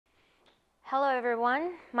Hello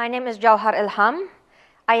everyone, my name is Jewher Ilham.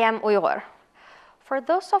 I am Uyghur. For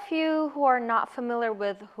those of you who are not familiar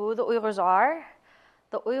with who the Uyghurs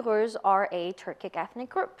are a Turkic ethnic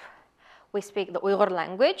group. We speak the Uyghur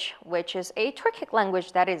language, which is a Turkic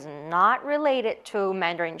language that is not related to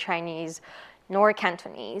Mandarin Chinese nor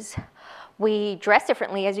Cantonese. We dress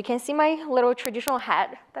differently. As you can see my little traditional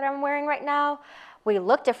hat that I'm wearing right now. We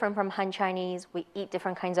look different from Han Chinese. We eat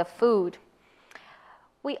different kinds of food.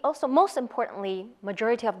 We also, most importantly,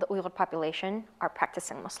 majority of the Uyghur population are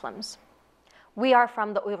practicing Muslims. We are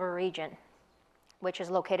from the Uyghur region, which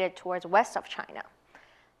is located towards west of China.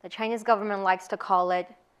 The Chinese government likes to call it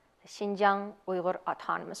the Xinjiang Uyghur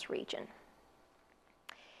Autonomous Region.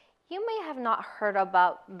 You may have not heard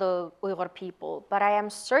about the Uyghur people, but I am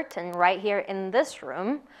certain right here in this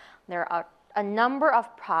room, there are a number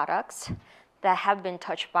of products that have been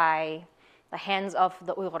touched by the hands of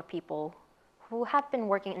the Uyghur people who have been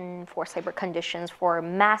working in forced labor conditions for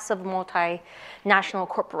massive multinational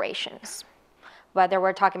corporations. Whether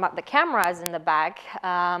we're talking about the cameras in the back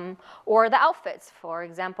or the outfits, for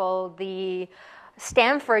example, the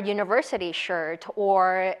Stanford University shirt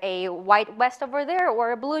or a white vest over there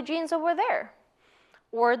or blue jeans over there.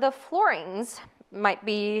 Or the floorings might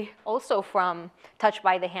be also touched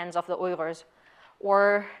by the hands of the Uyghurs,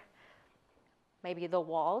 or maybe the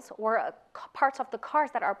walls, or parts of the cars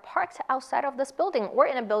that are parked outside of this building or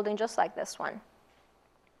in a building just like this one.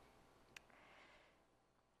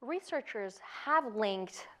 Researchers have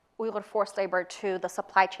linked Uyghur forced labor to the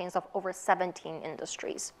supply chains of over 17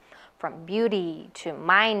 industries, from beauty to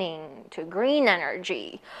mining to green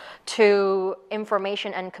energy to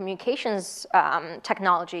information and communications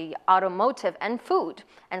technology, automotive and food,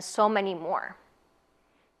 and so many more.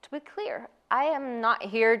 To be clear, I am not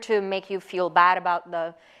here to make you feel bad about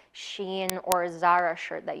the Shein or Zara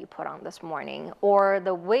shirt that you put on this morning, or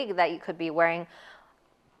the wig that you could be wearing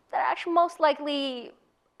that are actually most likely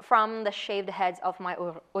from the shaved heads of my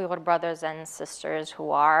Uyghur brothers and sisters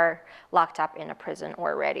who are locked up in a prison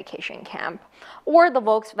or re-education camp, or the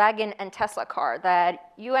Volkswagen and Tesla car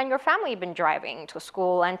that you and your family have been driving to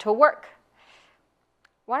school and to work.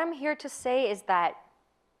 What I'm here to say is that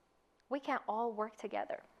we can all work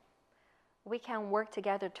together. We can work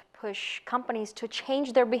together to push companies to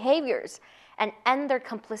change their behaviors and end their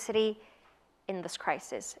complicity in this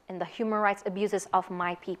crisis, in the human rights abuses of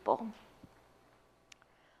my people.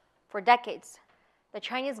 For decades, the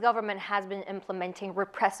Chinese government has been implementing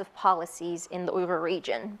repressive policies in the Uyghur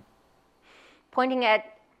region, pointing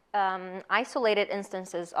at isolated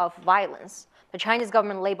instances of violence. The Chinese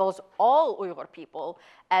government labels all Uyghur people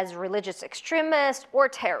as religious extremists or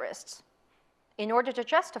terrorists in order to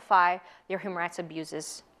justify their human rights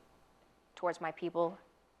abuses towards my people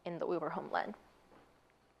in the Uyghur homeland.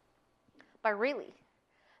 But really,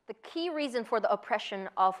 the key reason for the oppression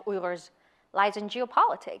of Uyghurs lies in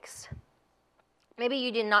geopolitics. Maybe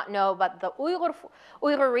you did not know, but the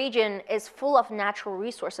Uyghur region is full of natural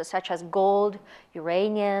resources such as gold,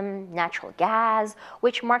 uranium, natural gas,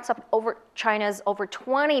 which marks up China's over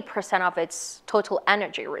 20% of its total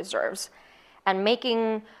energy reserves, and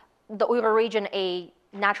making the Uyghur region a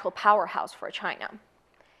natural powerhouse for China.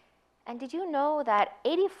 And did you know that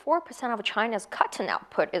 84% of China's cotton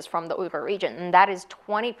output is from the Uyghur region, and that is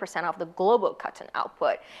 20% of the global cotton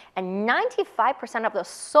output. And 95% of the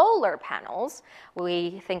solar panels,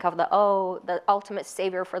 we think of the ultimate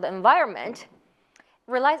savior for the environment,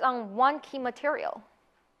 relies on one key material,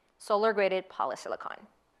 solar-graded polysilicon.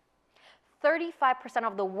 35%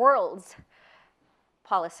 of the world's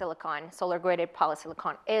solar-graded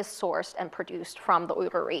polysilicon is sourced and produced from the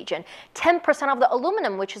Uyghur region. 10% of the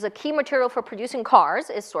aluminum, which is a key material for producing cars,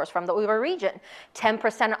 is sourced from the Uyghur region.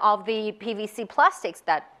 10% of the PVC plastics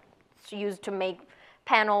that's used to make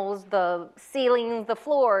panels, the ceilings, the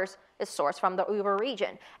floors, is sourced from the Uyghur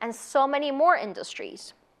region, and so many more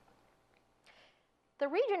industries. The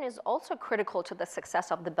region is also critical to the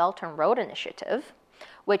success of the Belt and Road Initiative,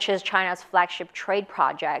 which is China's flagship trade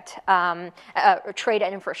project, trade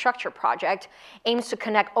and infrastructure project, aims to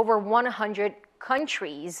connect over 100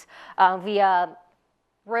 countries via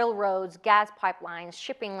railroads, gas pipelines,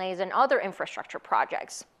 shipping lanes, and other infrastructure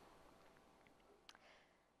projects.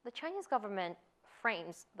 The Chinese government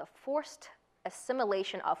frames the forced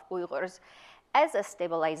assimilation of Uyghurs as a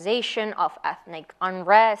stabilization of ethnic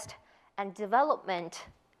unrest and development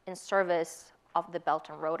in service of the Belt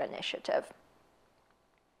and Road Initiative.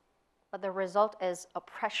 But the result is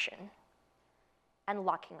oppression and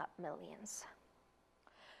locking up millions.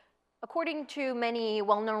 According to many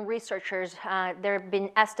well-known researchers, there have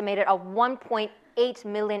been estimated of 1.8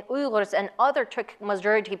 million Uyghurs and other Turkic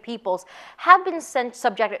majority peoples have been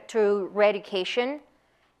subjected to re-education,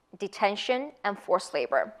 detention, and forced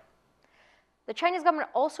labor. The Chinese government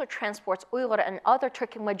also transports Uyghur and other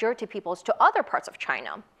Turkic majority peoples to other parts of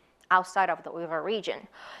China, outside of the Uyghur region.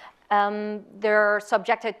 They're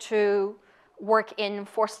subjected to work in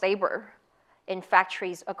forced labor in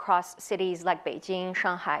factories across cities like Beijing,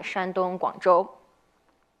 Shanghai, Shandong, Guangzhou.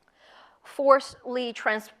 Forcibly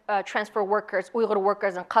transfer workers, Uyghur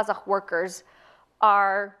workers and Kazakh workers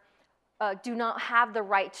do not have the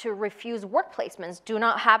right to refuse work placements, do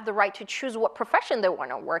not have the right to choose what profession they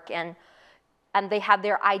want to work in, and they have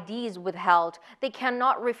their IDs withheld. They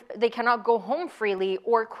cannot go home freely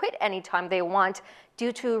or quit anytime they want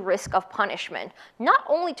due to risk of punishment, not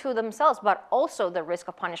only to themselves, but also the risk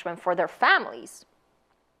of punishment for their families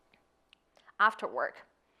after work.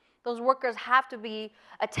 Those workers have to be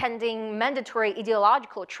attending mandatory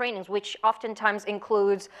ideological trainings, which oftentimes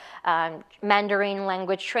includes Mandarin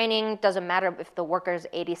language training. Doesn't matter if the worker is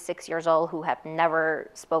 86 years old who have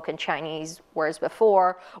never spoken Chinese words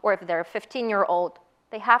before, or if they're a 15-year-old.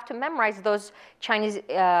 They have to memorize those Chinese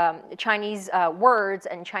words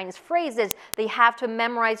and Chinese phrases. They have to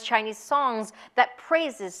memorize Chinese songs that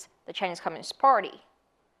praises the Chinese Communist Party.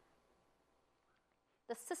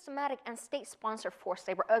 The systematic and state-sponsored forced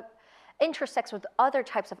labor intersects with other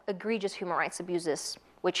types of egregious human rights abuses,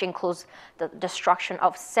 which includes the destruction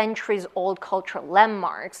of centuries-old cultural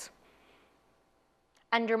landmarks,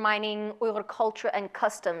 undermining Uyghur culture and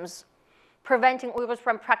customs, preventing Uyghurs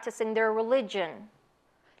from practicing their religion,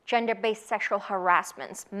 gender-based sexual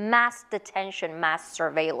harassments, mass detention, mass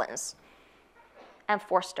surveillance, and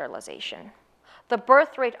forced sterilization. The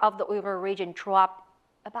birth rate of the Uyghur region dropped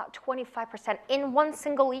about 25% in one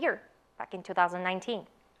single year back in 2019.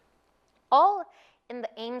 All in the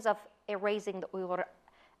aims of erasing the Uyghur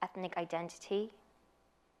ethnic identity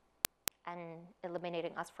and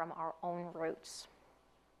eliminating us from our own roots.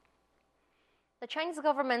 The Chinese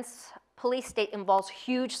government's police state involves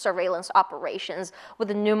huge surveillance operations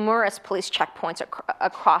with numerous police checkpoints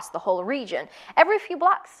across the whole region. Every few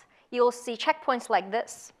blocks, you'll see checkpoints like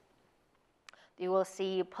this. You will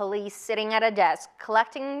see police sitting at a desk,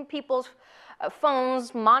 collecting people's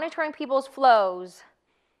phones, monitoring people's flows.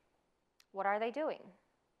 What are they doing?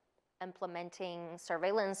 Implementing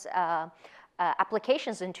surveillance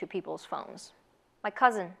applications into people's phones. My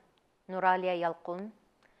cousin, Nuralia Yalqun,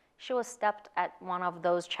 she was stopped at one of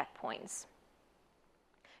those checkpoints.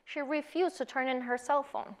 She refused to turn in her cell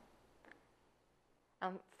phone.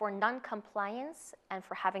 For non-compliance and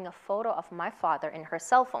for having a photo of my father in her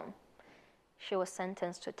cell phone, she was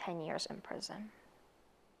sentenced to 10 years in prison.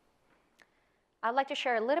 I'd like to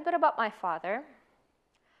share a little bit about my father.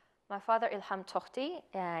 My father, Ilham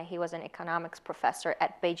Tohti, he was an economics professor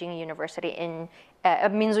at Beijing University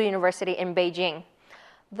Minzu University in Beijing.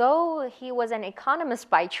 Though he was an economist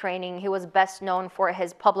by training, he was best known for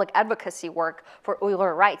his public advocacy work for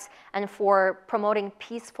Uyghur rights and for promoting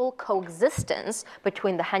peaceful coexistence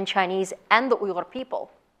between the Han Chinese and the Uyghur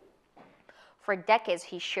people. For decades,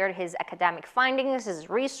 he shared his academic findings, his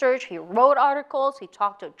research, he wrote articles, he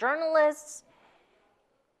talked to journalists.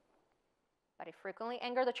 But he frequently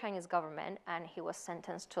angered the Chinese government, and he was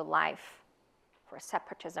sentenced to life for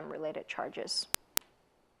separatism-related charges.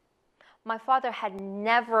 My father had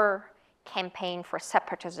never campaigned for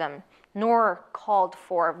separatism, nor called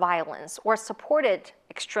for violence, or supported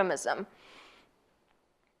extremism.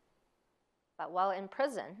 But while in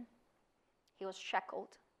prison, he was shackled,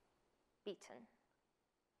 beaten,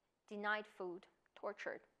 denied food,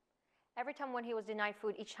 tortured. Every time when he was denied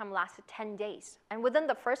food, each time lasted 10 days. And within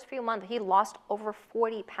the first few months, he lost over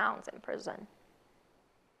 40 pounds in prison.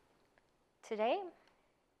 Today,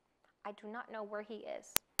 I do not know where he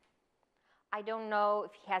is. I don't know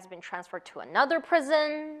if he has been transferred to another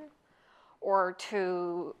prison, or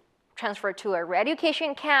to transferred to a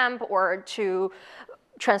re-education camp, or to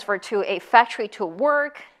transfer to a factory to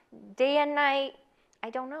work day and night. I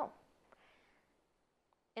don't know.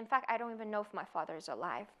 In fact, I don't even know if my father is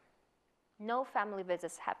alive. No family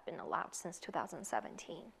visits have been allowed since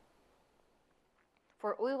 2017.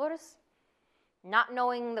 For Uyghurs, not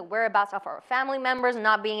knowing the whereabouts of our family members,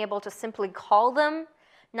 not being able to simply call them,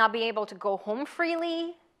 not being able to go home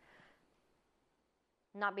freely,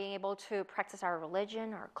 not being able to practice our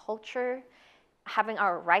religion, our culture, having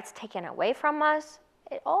our rights taken away from us,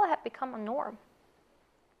 it all had become a norm.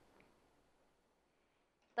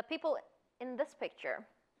 The people in this picture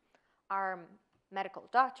are medical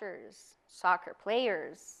doctors, soccer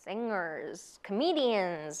players, singers,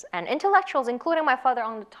 comedians, and intellectuals, including my father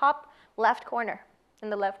on the top left corner, in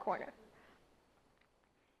the left corner.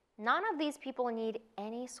 None of these people need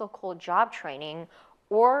any so-called job training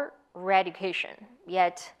or re-education,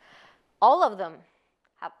 yet all of them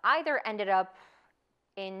have either ended up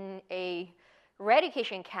in a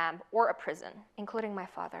re-education camp or a prison, including my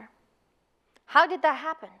father. How did that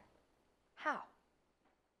happen? How?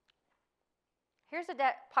 Here's a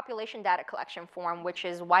population data collection form, which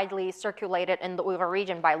is widely circulated in the Uyghur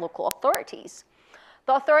region by local authorities.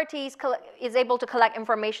 The authorities is able to collect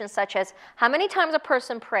information such as how many times a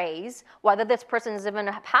person prays, whether this person is even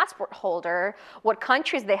a passport holder, what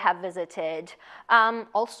countries they have visited,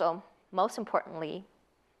 also, most importantly,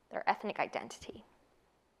 their ethnic identity.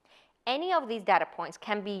 Any of these data points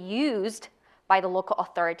can be used by the local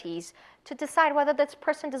authorities to decide whether this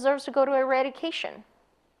person deserves to go to a re-education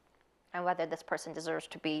and whether this person deserves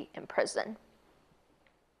to be in prison.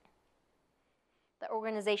 The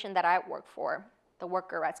organization that I work for, the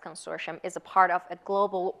Worker Rights Consortium, is a part of a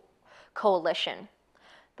global coalition.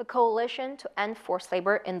 The Coalition to End Forced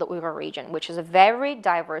Labor in the Uyghur region, which is a very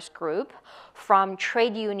diverse group, from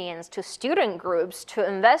trade unions to student groups to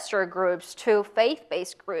investor groups to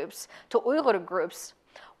faith-based groups to Uyghur groups.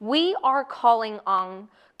 We are calling on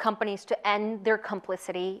companies to end their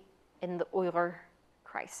complicity in the Uyghur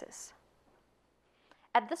crisis.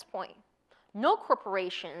 At this point, no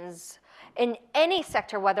corporations in any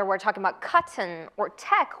sector, whether we're talking about cotton or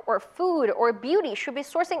tech or food or beauty, should be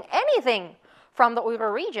sourcing anything from the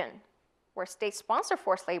Uyghur region, where state-sponsored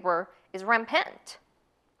forced labor is rampant.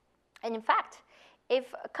 And in fact,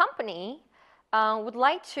 if a company would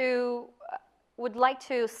like to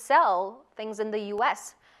sell things in the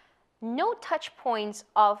US, no touch points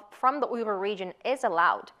from the Uyghur region is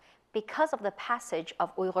allowed, because of the passage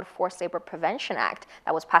of Uyghur Forced Labor Prevention Act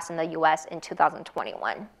that was passed in the US in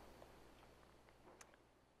 2021.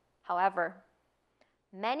 However,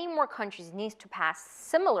 many more countries need to pass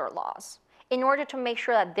similar laws in order to make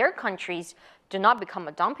sure that their countries do not become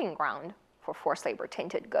a dumping ground for forced labor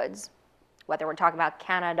tainted goods, whether we're talking about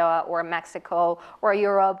Canada or Mexico or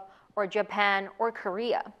Europe or Japan or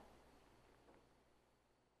Korea.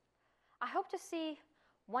 I hope to see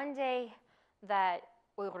one day that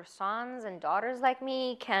Uyghur sons and daughters like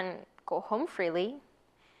me can go home freely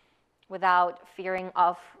without fearing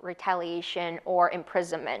of retaliation or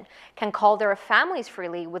imprisonment, can call their families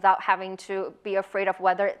freely without having to be afraid of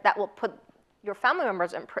whether that will put your family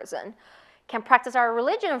members in prison, can practice our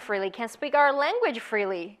religion freely, can speak our language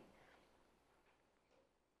freely.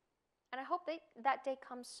 And I hope that day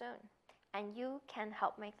comes soon, and you can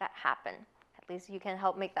help make that happen. At least you can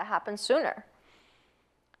help make that happen sooner.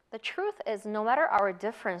 The truth is, no matter our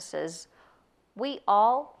differences,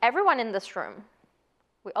 everyone in this room,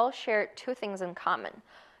 we all share two things in common.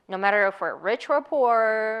 No matter if we're rich or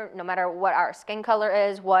poor, no matter what our skin color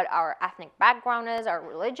is, what our ethnic background is, our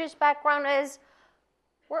religious background is,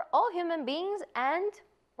 we're all human beings and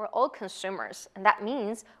we're all consumers. And that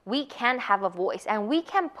means we can have a voice and we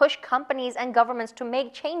can push companies and governments to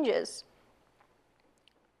make changes.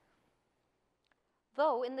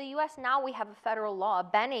 Though in the US now we have a federal law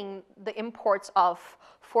banning the imports of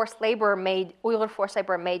Uyghur forced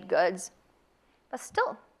labor made goods. But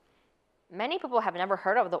still, many people have never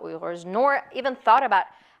heard of the Uyghurs, nor even thought about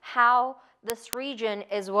how this region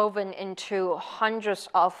is woven into hundreds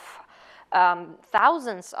of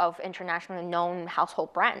thousands of internationally known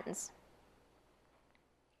household brands.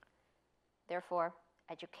 Therefore,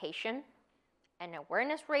 education and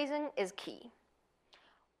awareness raising is key.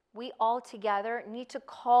 We all together need to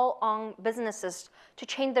call on businesses to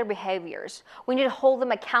change their behaviors. We need to hold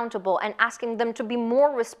them accountable and asking them to be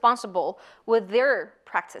more responsible with their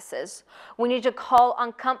practices. We need to call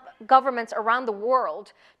on governments around the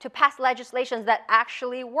world to pass legislations that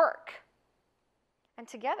actually work. And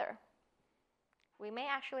together, we may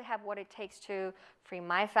actually have what it takes to free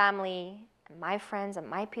my family and my friends and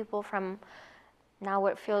my people from now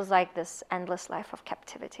what feels like this endless life of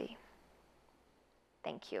captivity.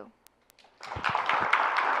 Thank you.